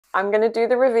I'm going to do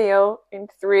the reveal in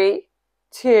 3,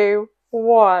 2,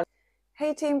 1.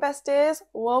 Hey Team Besties,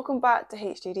 welcome back to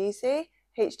HGDC,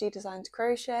 HD Designs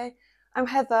Crochet. I'm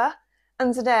Heather,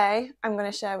 and today I'm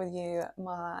going to share with you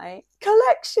my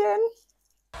collection.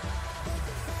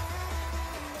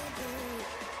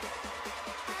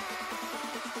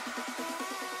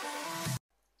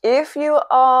 If you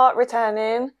are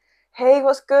returning, hey,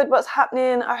 what's good, what's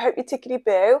happening? I hope you're tickety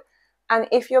boo. And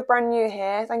if you're brand new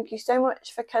here, thank you so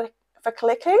much for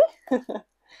clicking.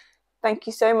 Thank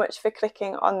you so much for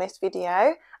clicking on this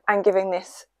video and giving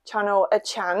this channel a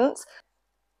chance.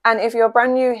 And if you're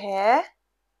brand new here,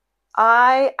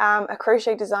 I am a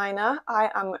crochet designer.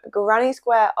 I am granny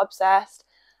square obsessed,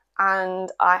 and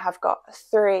I have got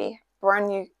 3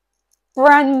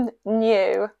 brand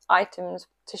new items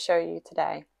to show you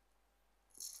today.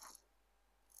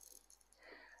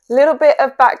 Little bit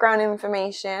of background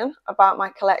information about my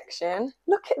collection.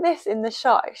 Look at this in the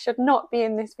shot. It should not be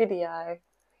in this video.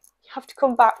 You have to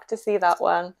come back to see that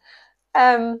one.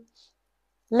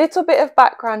 Little bit of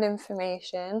background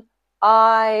information.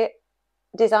 I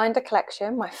designed a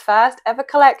collection, my first ever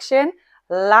collection,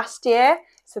 last year.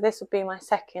 So this will be my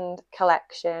second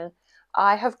collection.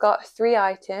 I have got 3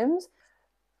 items.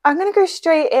 I'm going to go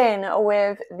straight in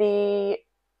with the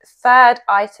 3rd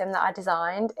item that I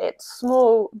designed. It's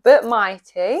small but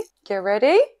mighty. Get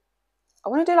ready? I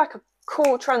want to do like a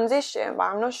cool transition, but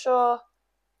I'm not sure.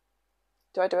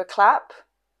 Do I do a clap?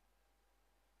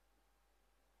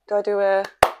 Do I do a,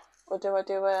 or do I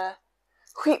do a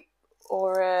whip,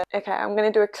 or a, okay, I'm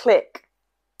going to do a click.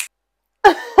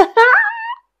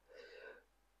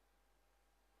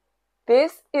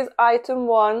 This is item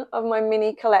 1 of my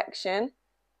mini collection.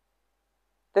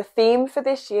 The theme for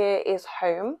this year is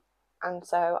home, and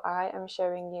so I am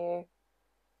showing you,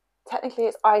 technically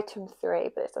it's item 3,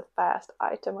 but it's the first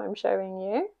item I'm showing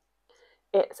you.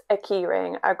 It's a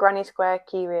keyring, a granny square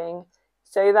keyring,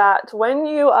 so that when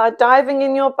you are diving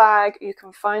in your bag, you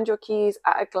can find your keys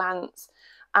at a glance,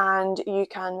 and you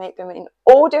can make them in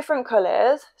all different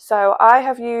colours. So I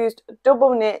have used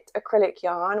double knit acrylic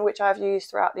yarn, which I've used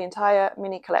throughout the entire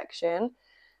mini collection,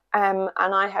 and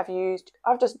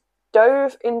I've just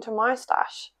dove into my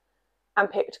stash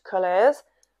and picked colours.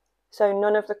 So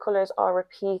none of the colours are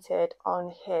repeated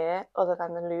on here other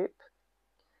than the loop,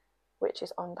 which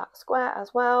is on that square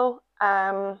as well.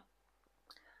 And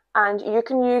you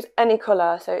can use any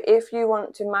colour. So if you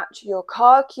want to match your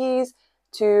car keys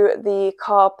to the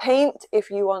car paint, if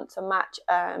you want to match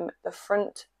the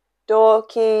front door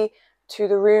key to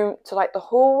the room, to like the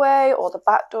hallway, or the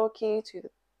back door key to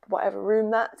whatever room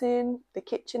that's in, the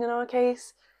kitchen in our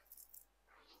case.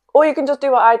 Or you can just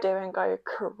do what I do and go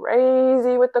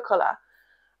crazy with the colour.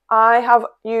 I have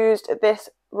used this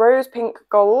rose pink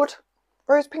gold.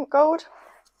 Rose pink gold?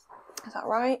 Is that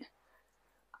right?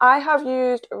 I have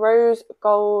used rose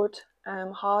gold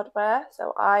hardware.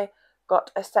 So I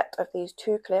got a set of these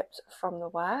 2 clips from the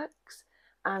works.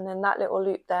 And then that little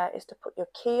loop there is to put your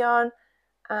key on.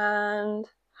 And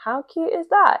how cute is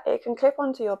that? It can clip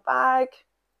onto your bag.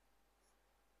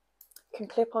 Can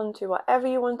clip onto whatever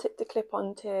you want it to clip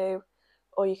onto,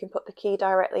 or you can put the key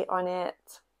directly on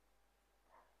it.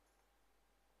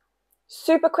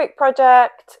 Super quick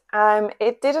project.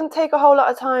 It didn't take a whole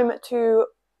lot of time to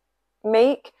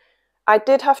make. I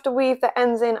did have to weave the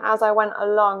ends in as I went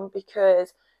along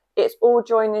because it's all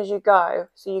join as you go,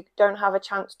 so you don't have a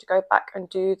chance to go back and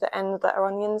do the ends that are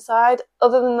on the inside.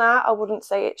 Other than that, I wouldn't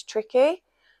say it's tricky.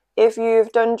 If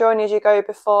you've done join as you go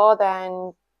before,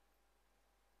 then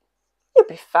you'll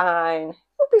be fine.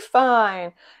 You'll be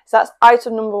fine. So that's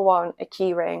item number 1, a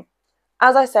key ring.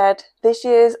 As I said, this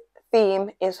year's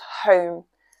theme is home.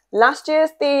 Last year's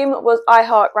theme was I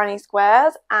Heart Granny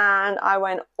Squares, and I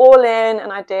went all in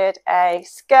and I did a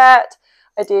skirt,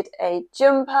 I did a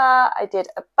jumper, I did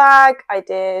a bag, I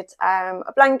did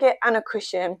a blanket and a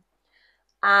cushion.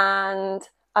 And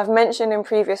I've mentioned in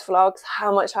previous vlogs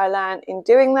how much I learned in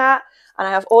doing that, and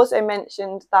I have also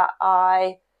mentioned that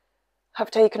I have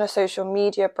taken a social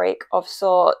media break of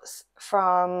sorts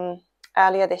from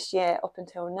earlier this year up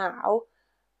until now,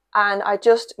 and I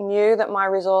just knew that my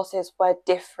resources were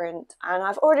different, and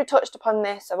I've already touched upon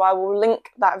this, so I will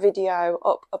link that video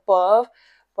up above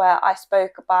where I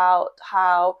spoke about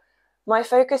how my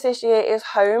focus this year is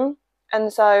home.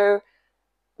 And so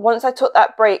once I took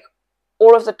that break,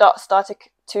 all of the dots started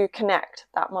to connect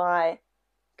that my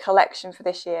collection for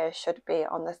this year should be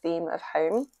on the theme of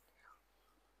home.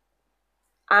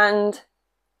 And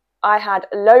I had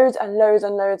loads and loads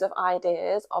and loads of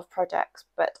ideas of projects,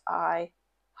 but I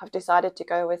have decided to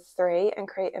go with 3 and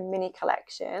create a mini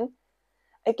collection.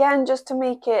 Again, just to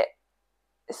make it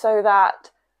so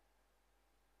that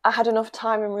I had enough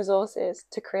time and resources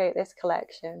to create this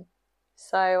collection.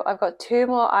 So I've got 2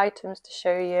 more items to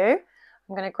show you.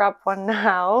 I'm going to grab one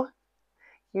now.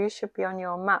 You should be on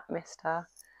your map, mister.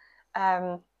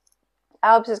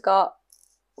 Albs has got,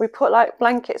 we put like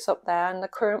blankets up there, and the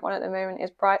current one at the moment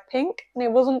is bright pink, and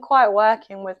it wasn't quite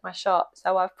working with my shot,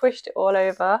 so I've pushed it all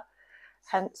over,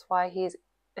 hence why he's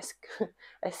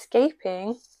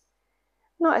spreading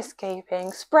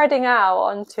out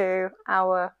onto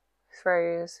our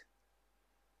throws.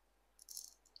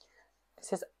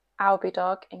 This is Albie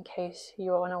Dog, in case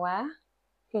you're unaware.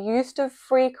 He used to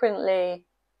frequently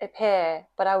appear,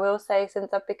 but I will say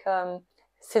since I've become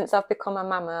a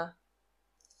mama,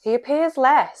 he appears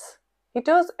less. He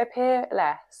does appear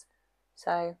less.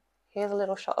 So here's a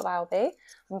little shot of Albie.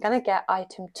 I'm going to get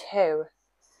item 2.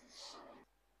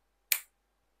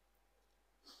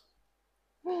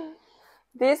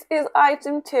 This is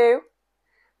item 2.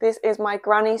 This is my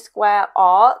granny square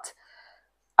art.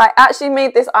 I actually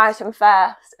made this item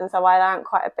first, and so I learned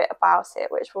quite a bit about it,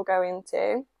 which we'll go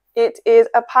into. It is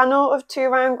a panel of 2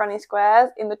 round granny squares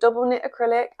in the double knit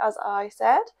acrylic, as I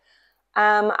said.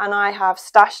 And I have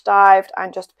stash dived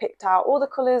and just picked out all the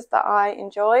colours that I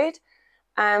enjoyed.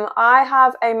 I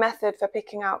have a method for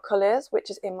picking out colours, which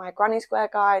is in my granny square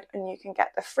guide, and you can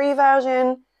get the free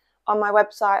version on my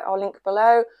website. I'll link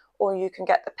below, or you can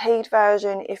get the paid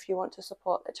version if you want to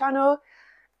support the channel.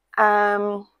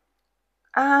 And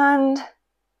I'm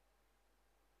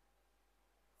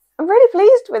really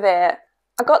pleased with it.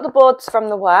 I got the boards from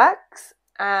the works.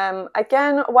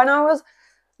 Again, when I was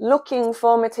looking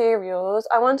for materials,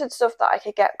 I wanted stuff that I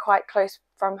could get quite close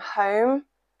from home,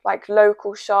 like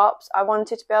local shops. I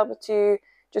wanted to be able to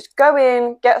just go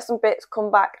in, get some bits, come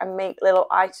back and make little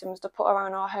items to put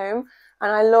around our home.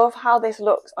 And I love how this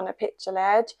looks on a picture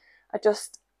ledge.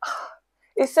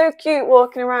 It's so cute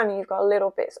walking around and you've got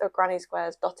little bits of granny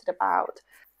squares dotted about.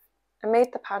 I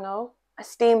made the panel, I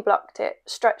steam blocked it,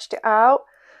 stretched it out,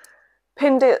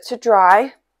 pinned it to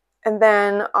dry, and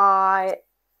then I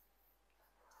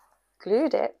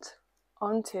glued it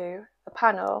onto the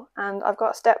panel, and I've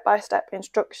got step-by-step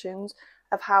instructions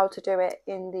of how to do it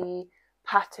in the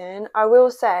pattern. I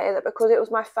will say that because it was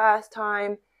my first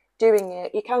time doing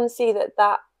it, you can see that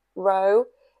that row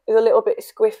is a little bit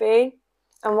squiffy,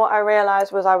 and what I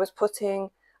realised was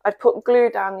I'd put glue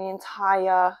down the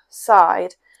entire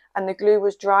side and the glue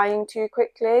was drying too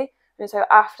quickly, and so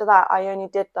after that I only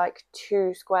did like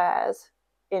 2 squares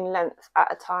in length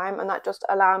at a time, and that just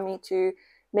allowed me to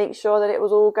make sure that it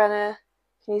was all gonna,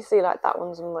 can you see, like that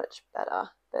one's much better,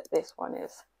 but this one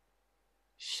is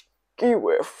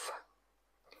skewiff.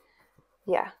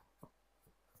 Yeah.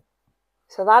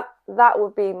 So that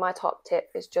would be my top tip,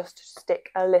 is just to stick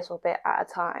a little bit at a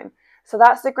time. So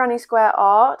that's the granny square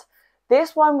art.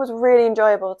 This one was really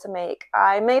enjoyable to make.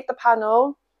 I made the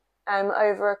panel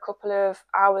over a couple of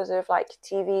hours of like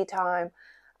TV time.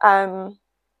 And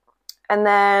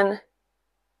then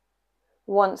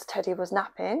once Teddy was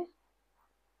napping,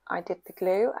 I did the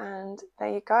glue, and there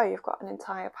you go, you've got an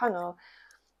entire panel.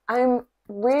 I'm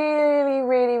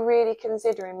really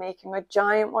considering making a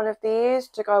giant one of these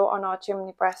to go on our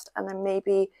chimney breast, and then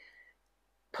maybe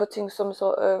putting some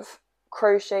sort of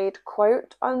crocheted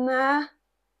quote on there.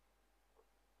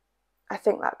 I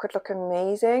think that could look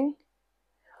amazing.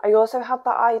 I also have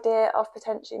the idea of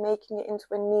potentially making it into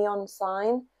a neon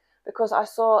sign, because I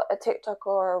saw a TikTok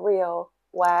or a reel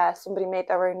where somebody made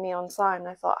their own neon sign, and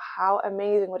I thought, how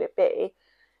amazing would it be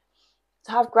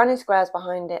to have granny squares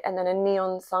behind it and then a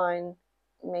neon sign,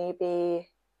 maybe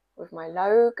with my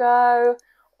logo,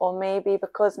 or maybe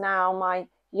because now my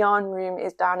yarn room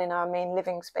is down in our main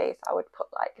living space, I would put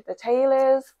like the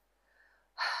tailors.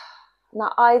 And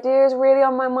that idea is really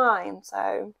on my mind.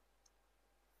 So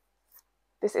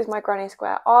this is my granny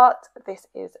square art. This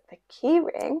is the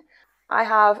keyring. I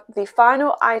have the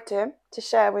final item to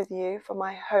share with you for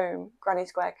my home granny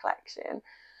square collection.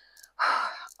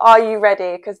 Are you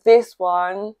ready? Because this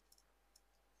one,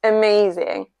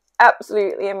 amazing,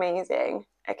 absolutely amazing.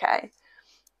 Okay,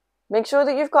 make sure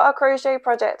that you've got a crochet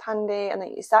project handy and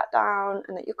that you sat down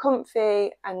and that you're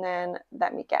comfy, and then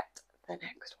let me get the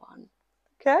next one.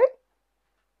 Okay?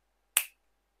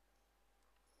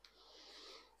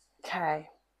 Okay,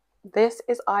 this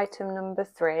is item number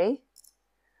 3.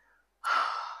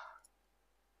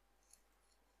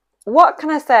 What can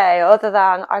I say other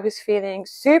than I was feeling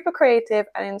super creative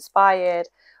and inspired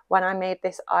when I made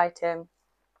this item?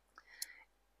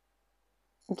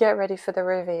 Get ready for the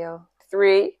reveal.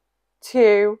 3,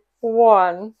 2,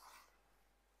 1.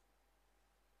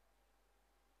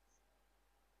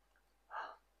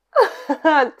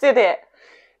 Did it.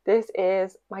 This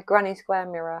is my granny square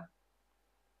mirror.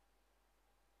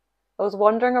 I was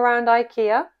wandering around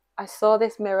IKEA. I saw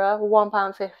this mirror,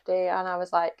 £1.50, and I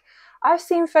was like, I've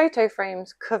seen photo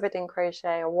frames covered in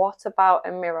crochet. What about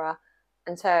a mirror?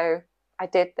 And so I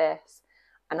did this,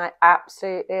 and I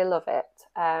absolutely love it.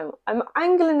 I'm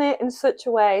angling it in such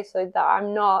a way so that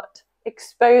I'm not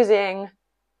exposing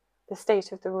the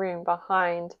state of the room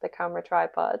behind the camera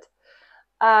tripod.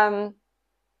 Where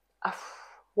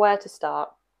to start?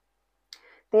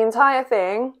 The entire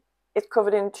thing is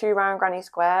covered in 2 round granny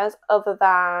squares other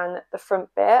than the front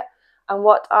bit, and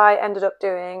what I ended up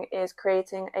doing is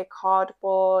creating a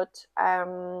cardboard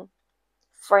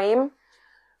frame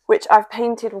which I've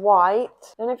painted white.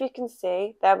 I don't know if you can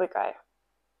see, there we go.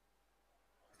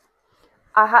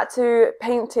 I had to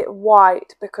paint it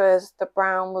white because the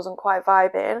brown wasn't quite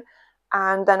vibing,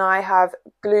 and then I have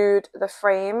glued the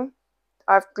frame.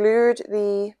 I've glued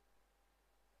the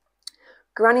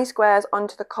granny squares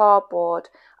onto the cardboard.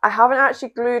 I haven't actually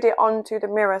glued it onto the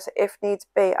mirror, so if needs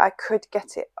be I could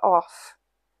get it off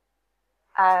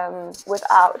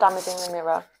without damaging the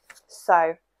mirror.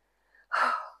 So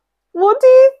what do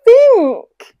you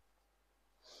think?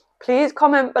 Please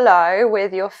comment below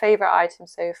with your favourite item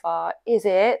so far. Is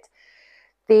it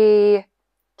the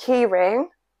keyring?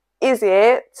 Is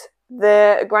it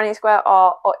the granny square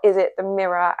art? Or is it the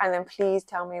mirror? And then please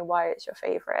tell me why it's your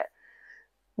favourite.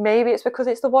 Maybe it's because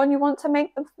it's the one you want to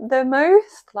make the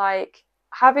most. Like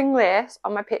having this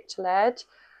on my picture ledge.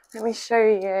 Let me show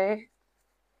you.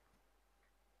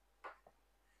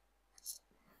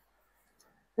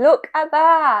 Look at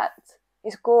that.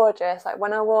 It's gorgeous. Like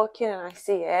when I walk in and I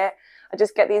see it, I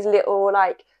just get these little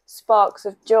like sparks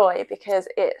of joy, because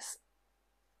it's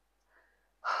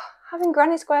having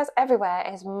granny squares everywhere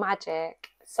is magic.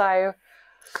 So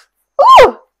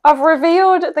I've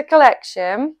revealed the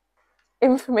collection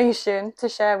information to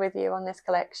share with you on this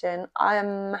collection.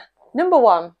 Number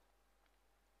 1,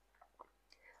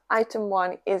 item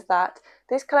 1 is that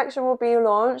this collection will be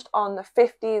launched on the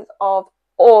 15th of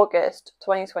August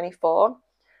 2024,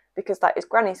 because that is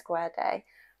Granny Square Day,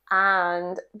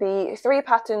 and the 3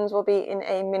 patterns will be in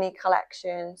a mini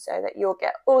collection so that you'll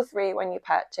get all 3 when you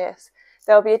purchase.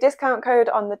 There'll be a discount code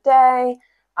on the day.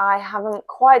 I haven't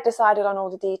quite decided on all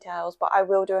the details, but I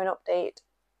will do an update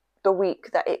the week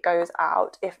that it goes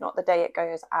out, if not the day it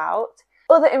goes out.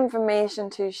 Other information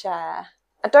to share.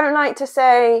 I don't like to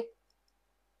say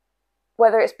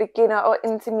whether it's beginner or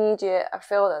intermediate. I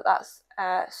feel that that's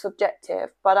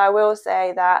subjective, but I will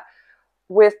say that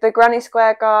with the Granny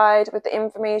Square guide, with the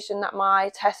information that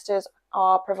my testers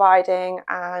are providing,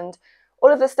 and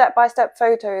all of the step-by-step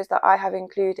photos that I have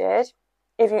included,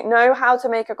 if you know how to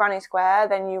make a granny square,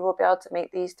 then you will be able to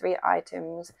make these 3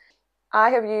 items.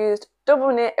 I have used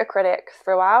double knit acrylic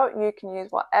throughout. You can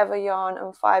use whatever yarn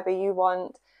and fibre you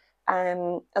want,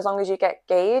 as long as you get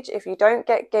gauge. If you don't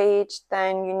get gauge,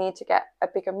 then you need to get a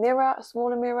bigger mirror, a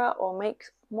smaller mirror, or make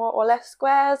more or less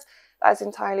squares. That's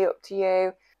entirely up to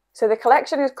you. So the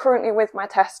collection is currently with my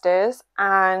testers,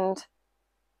 and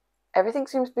everything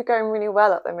seems to be going really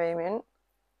well at the moment,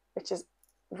 which is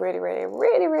really, really,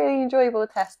 really, really enjoyable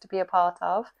test to be a part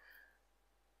of.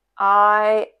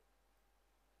 I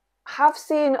have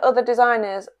seen other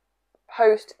designers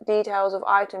post details of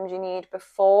items you need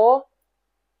before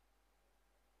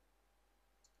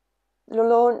the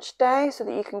launch day so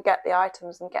that you can get the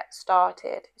items and get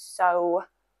started. So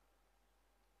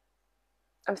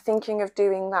I'm thinking of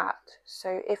doing that.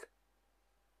 So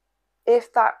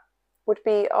if that would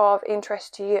be of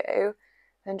interest to you,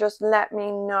 then just let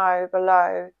me know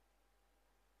below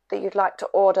that you'd like to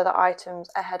order the items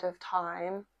ahead of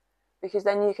time, because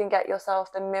then you can get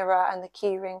yourself the mirror and the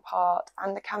keyring part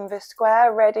and the canvas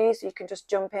square ready, so you can just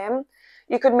jump in.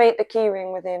 You could make the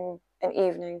keyring within an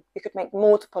evening. You could make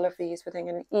multiple of these within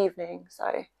an evening.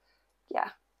 So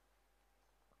yeah,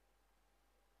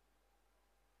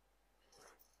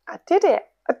 I did it.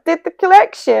 I did the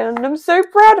collection, and I'm so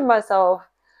proud of myself.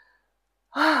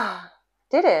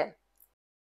 Did it.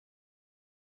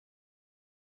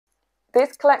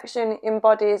 This collection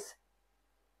embodies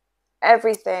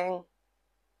everything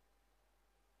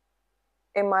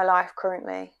in my life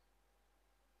currently.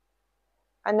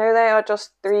 I know they are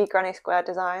just 3 granny square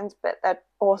designs, but they're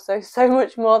also so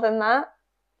much more than that.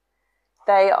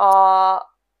 They are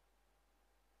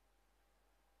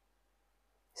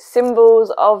symbols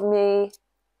of me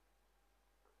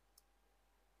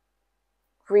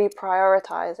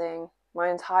reprioritizing my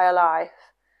entire life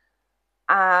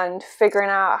and figuring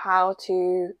out how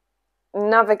to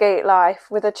navigate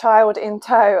life with a child in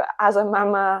tow as a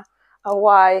mama, a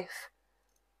wife.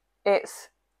 It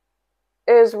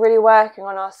is really working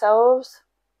on ourselves.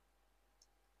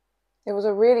 It was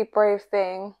a really brave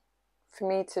thing for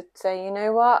me to say, you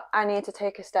know what, I need to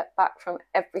take a step back from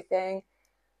everything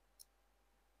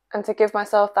and to give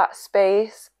myself that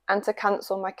space and to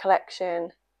cancel my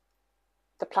collection,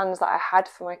 the plans that I had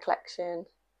for my collection.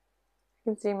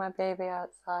 You can see my baby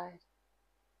outside.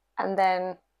 And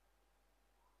then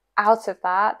out of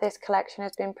that, this collection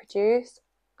has been produced,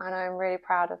 and I'm really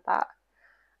proud of that.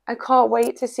 I can't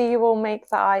wait to see you all make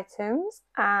the items,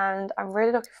 and I'm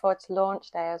really looking forward to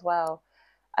launch day as well.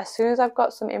 As soon as I've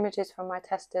got some images from my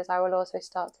testers, I will also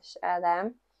start to share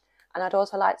them. And I'd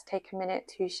also like to take a minute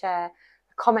to share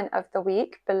the comment of the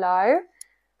week below.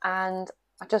 And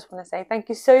I just want to say thank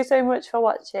you so much for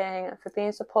watching and for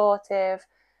being supportive,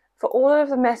 for all of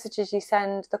the messages you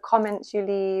send, the comments you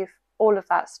leave, all of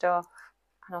that stuff.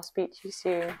 And I'll speak to you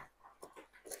soon.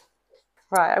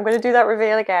 Right, I'm going to do that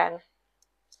reveal again.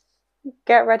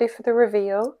 Get ready for the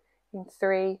reveal in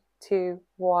 3, 2,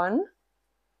 1.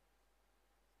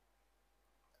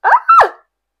 Ah!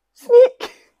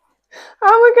 Sneak! How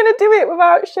am I going to do it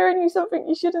without showing you something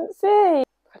you shouldn't see?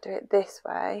 If I do it this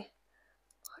way,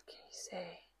 what can you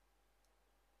see?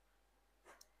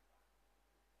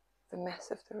 The mess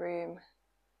of the room.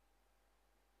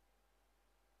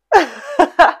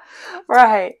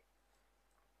 Right.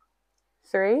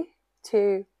 3,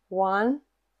 2, 1.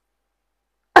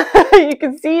 You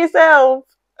can see yourself.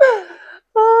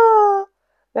 Oh,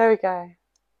 there we go.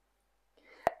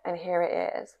 And here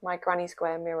it is, my granny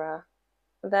square mirror.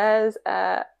 There's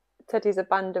Teddy's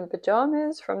abandoned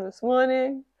pajamas from this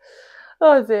morning.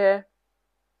 Oh dear.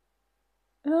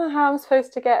 I don't know how I'm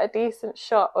supposed to get a decent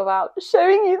shot without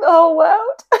showing you the whole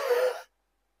world.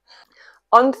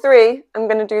 On 3, I'm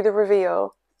going to do the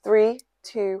reveal. 3,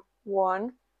 2,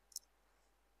 1.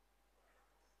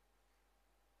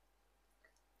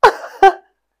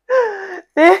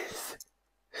 This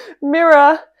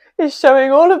mirror is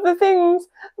showing all of the things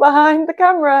behind the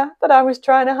camera that I was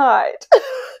trying to hide.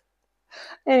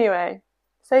 Anyway,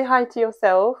 say hi to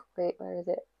yourself. Wait, where is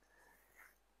it?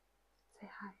 Say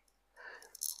hi.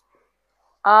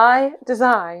 I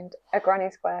designed a granny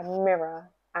square mirror,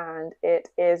 and it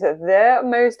is the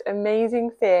most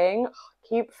amazing thing. Oh, I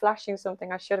keep flashing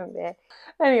something I shouldn't be.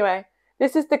 Anyway,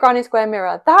 this is the granny square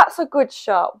mirror. That's a good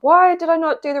shot. Why did I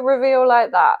not do the reveal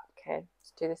like that? Okay,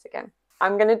 let's do this again.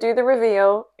 I'm going to do the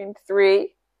reveal in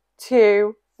 3,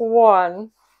 2,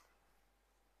 1.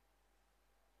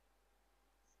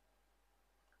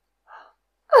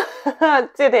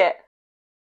 Did it.